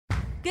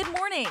Good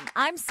morning.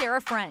 I'm Sarah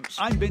French.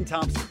 I'm Ben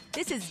Thompson.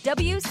 This is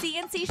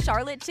WCNC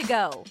Charlotte to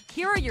go.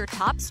 Here are your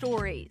top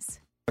stories.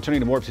 Turning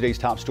to more of today's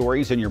top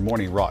stories in your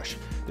morning rush.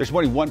 This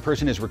morning, one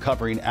person is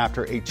recovering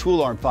after a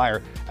two-alarm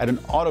fire at an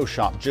auto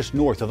shop just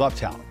north of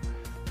Uptown.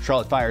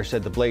 Charlotte Fire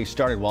said the blaze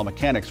started while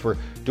mechanics were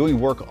doing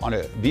work on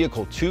a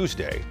vehicle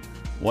Tuesday.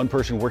 One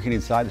person working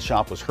inside the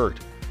shop was hurt.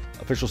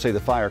 Officials say the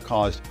fire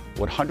caused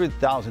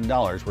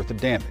 $100,000 worth of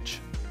damage.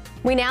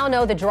 We now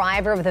know the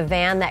driver of the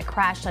van that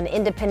crashed on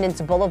Independence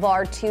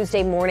Boulevard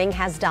Tuesday morning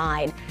has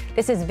died.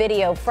 This is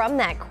video from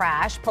that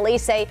crash.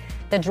 Police say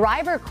the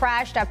driver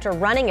crashed after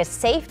running a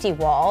safety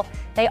wall.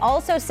 They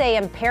also say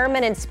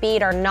impairment and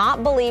speed are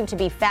not believed to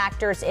be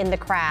factors in the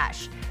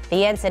crash.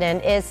 The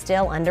incident is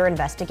still under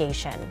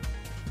investigation.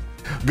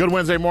 Good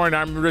Wednesday morning.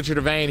 I'm Richard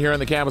Devane here on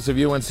the campus of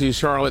UNC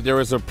Charlotte. There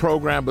is a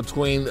program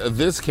between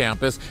this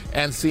campus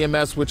and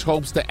CMS which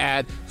hopes to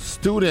add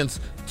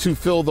students to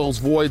fill those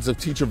voids of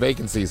teacher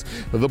vacancies.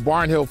 The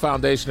Barnhill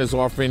Foundation is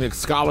offering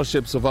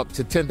scholarships of up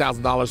to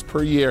 $10,000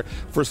 per year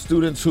for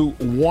students who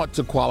want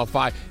to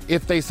qualify.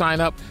 If they sign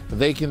up,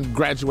 they can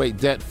graduate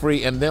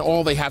debt-free, and then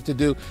all they have to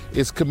do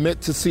is commit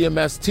to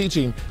CMS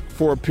teaching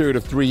for a period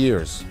of 3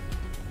 years.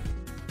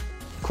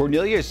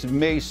 Cornelius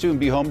may soon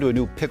be home to a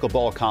new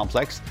pickleball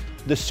complex.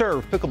 The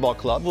Serve Pickleball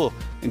Club will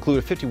include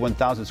a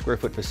 51,000 square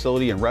foot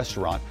facility and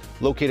restaurant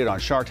located on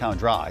Chartown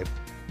Drive.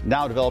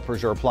 Now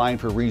developers are applying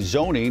for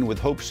rezoning with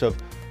hopes of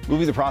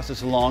moving the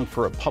process along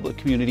for a public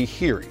community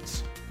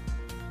hearings.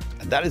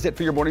 And that is it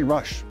for your morning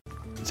rush.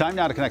 Time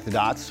now to connect the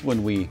dots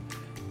when we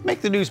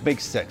make the news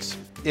make sense.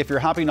 If you're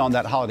hopping on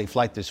that holiday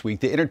flight this week,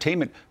 the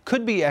entertainment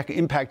could be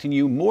impacting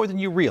you more than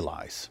you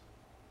realize.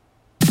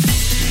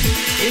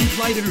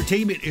 In-flight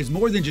entertainment is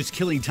more than just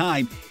killing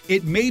time.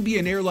 It may be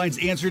an airline's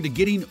answer to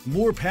getting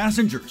more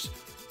passengers.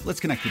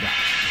 Let's connect the dots.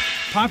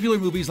 Popular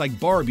movies like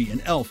Barbie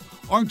and Elf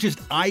aren't just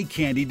eye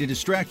candy to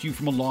distract you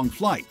from a long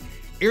flight.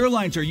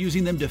 Airlines are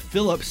using them to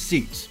fill up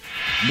seats.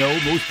 No,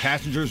 most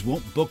passengers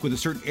won't book with a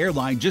certain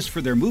airline just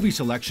for their movie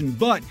selection,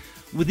 but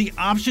with the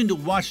option to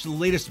watch the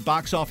latest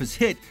box office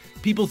hit,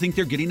 people think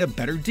they're getting a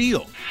better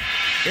deal.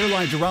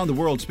 Airlines around the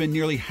world spend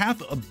nearly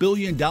 $500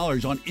 million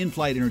on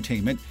in-flight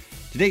entertainment.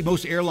 Today,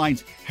 most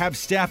airlines have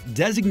staff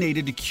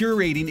designated to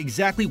curating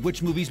exactly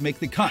which movies make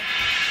the cut.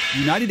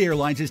 United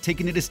Airlines has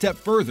taken it a step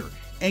further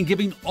and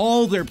giving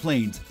all their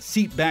planes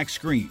seat-back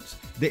screens.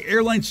 The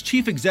airline's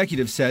chief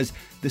executive says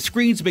the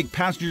screens make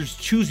passengers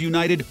choose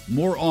United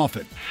more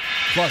often.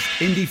 Plus,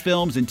 indie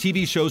films and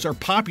TV shows are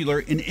popular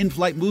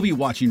in-flight movie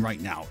watching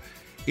right now.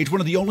 It's one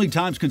of the only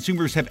times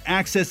consumers have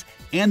access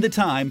and the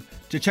time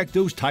to check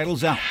those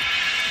titles out.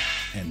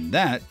 And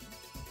that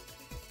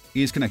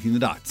is Connecting the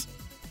Dots.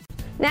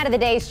 Now to the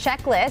day's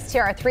checklist.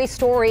 Here are 3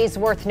 stories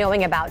worth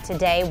knowing about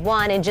today.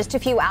 1, in just a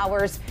few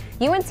hours,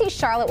 UNC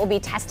Charlotte will be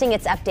testing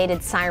its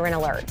updated siren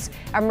alerts.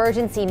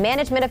 Emergency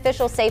management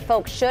officials say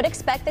folks should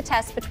expect the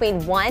test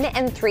between 1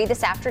 and 3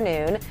 this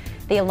afternoon.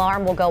 The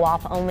alarm will go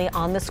off only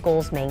on the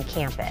school's main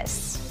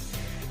campus.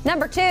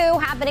 Number 2,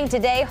 happening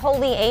today,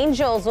 Holy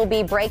Angels will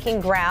be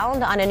breaking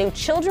ground on a new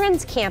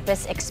children's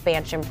campus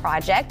expansion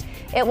project.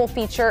 It will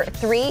feature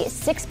 3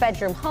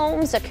 6-bedroom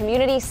homes, a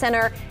community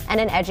center,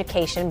 and an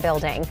education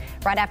building.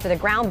 Right after the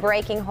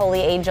groundbreaking, Holy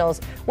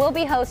Angels will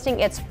be hosting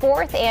its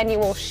 4th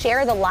annual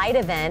Share the Light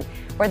event,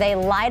 where they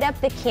light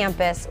up the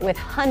campus with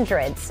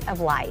hundreds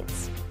of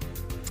lights.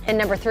 And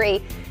number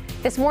 3,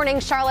 this morning,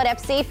 Charlotte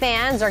FC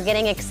fans are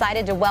getting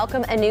excited to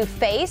welcome a new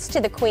face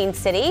to the Queen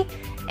City.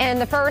 In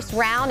the first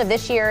round of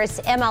this year's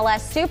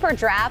MLS Super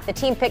Draft, the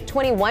team picked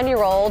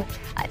 21-year-old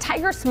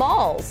Tiger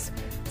Smalls.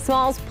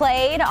 Smalls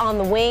played on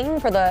the wing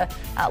for the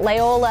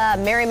Loyola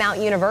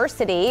Marymount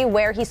University,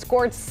 where he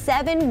scored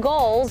 7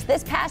 goals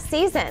this past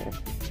season.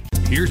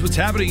 Here's what's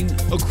happening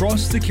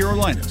across the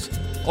Carolinas.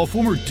 A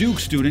former Duke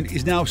student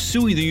is now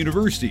suing the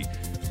university,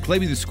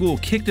 claiming the school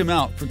kicked him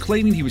out for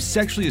claiming he was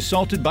sexually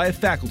assaulted by a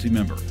faculty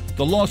member.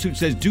 The lawsuit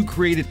says Duke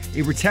created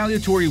a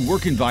retaliatory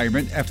work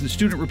environment after the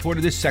student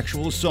reported this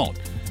sexual assault.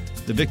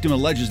 The victim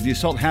alleges the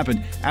assault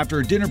happened after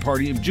a dinner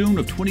party in June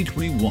of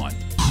 2021.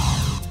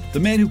 The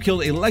man who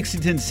killed a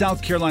Lexington,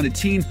 South Carolina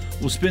teen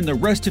will spend the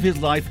rest of his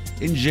life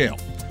in jail.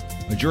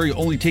 A jury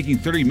only taking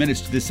 30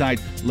 minutes to decide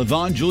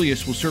Levon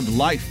Julius will serve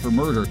life for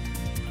murder.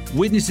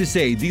 Witnesses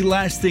say the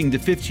last thing the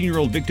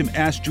 15-year-old victim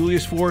asked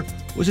Julius for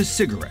was a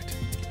cigarette.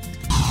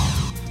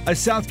 A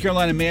South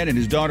Carolina man and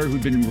his daughter,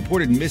 who'd been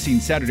reported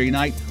missing Saturday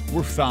night,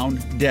 were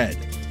found dead.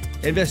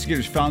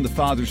 Investigators found the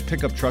father's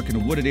pickup truck in a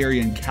wooded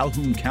area in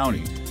Calhoun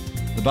County.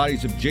 The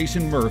bodies of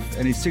Jason Murph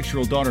and his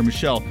 6-year-old daughter,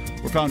 Michelle,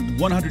 were found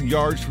 100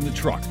 yards from the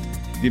truck.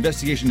 The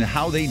investigation into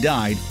how they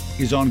died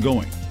is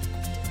ongoing.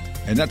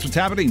 And that's what's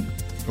happening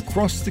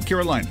across the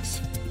Carolinas.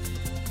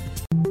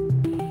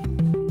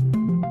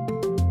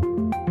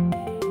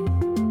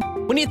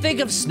 When you think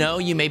of snow,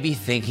 you may be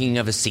thinking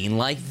of a scene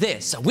like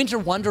this, a winter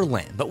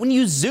wonderland. But when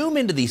you zoom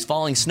into these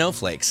falling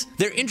snowflakes,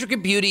 their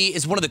intricate beauty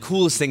is one of the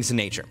coolest things in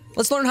nature.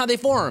 Let's learn how they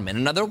form in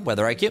another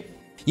Weather IQ.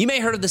 You may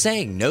have heard of the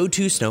saying, no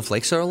two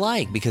snowflakes are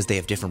alike, because they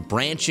have different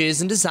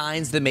branches and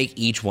designs that make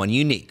each one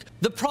unique.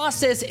 The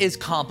process is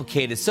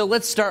complicated, so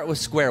let's start with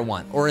square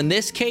one, or in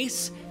this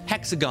case,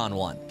 hexagon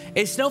one.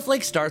 A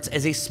snowflake starts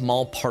as a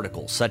small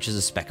particle, such as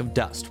a speck of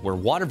dust, where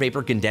water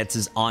vapor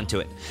condenses onto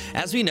it.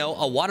 As we know,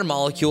 a water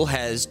molecule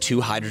has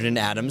 2 hydrogen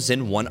atoms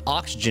and 1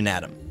 oxygen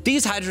atom.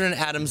 These hydrogen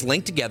atoms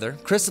link together,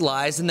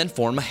 crystallize, and then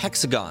form a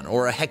hexagon,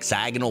 or a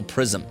hexagonal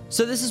prism.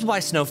 So this is why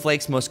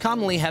snowflakes most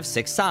commonly have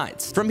 6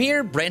 sides. From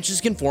here,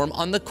 branches can form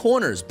on the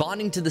corners,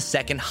 bonding to the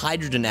second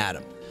hydrogen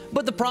atom.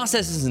 But the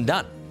process isn't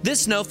done.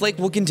 This snowflake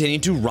will continue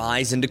to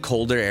rise into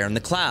colder air in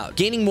the cloud,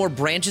 gaining more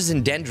branches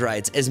and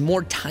dendrites as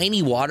more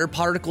tiny water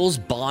particles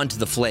bond to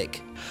the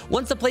flake.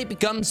 Once the plate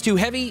becomes too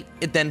heavy,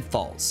 it then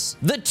falls.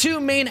 The 2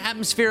 main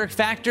atmospheric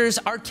factors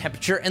are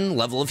temperature and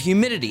level of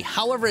humidity.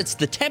 However, it's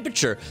the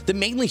temperature that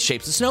mainly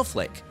shapes a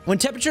snowflake. When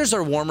temperatures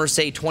are warmer,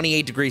 say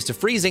 28 degrees to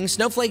freezing,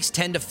 snowflakes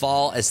tend to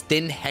fall as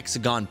thin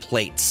hexagon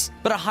plates.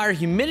 But a higher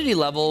humidity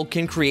level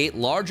can create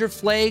larger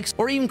flakes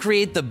or even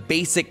create the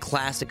basic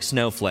classic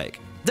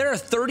snowflake. There are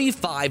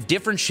 35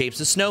 different shapes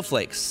of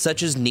snowflakes,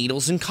 such as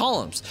needles and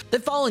columns,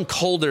 that fall in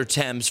colder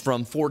temps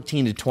from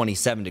 14 to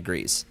 27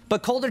 degrees.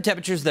 But colder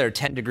temperatures that are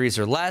 10 degrees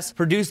or less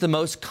produce the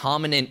most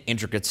common and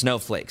intricate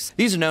snowflakes.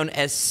 These are known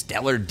as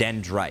stellar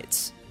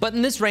dendrites. But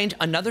in this range,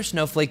 another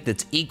snowflake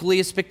that's equally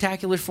as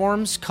spectacular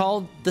forms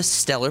called the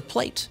stellar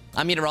plate.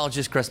 I'm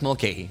meteorologist Chris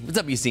Mulcahy with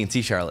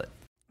WCNC Charlotte.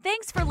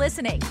 Thanks for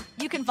listening.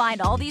 You can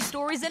find all these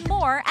stories and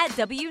more at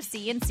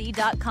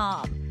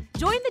WCNC.com.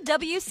 Join the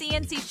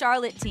WCNC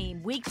Charlotte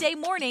team weekday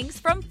mornings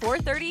from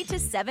 4:30 to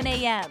 7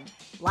 a.m.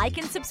 Like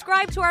and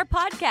subscribe to our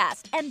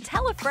podcast and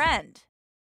tell a friend.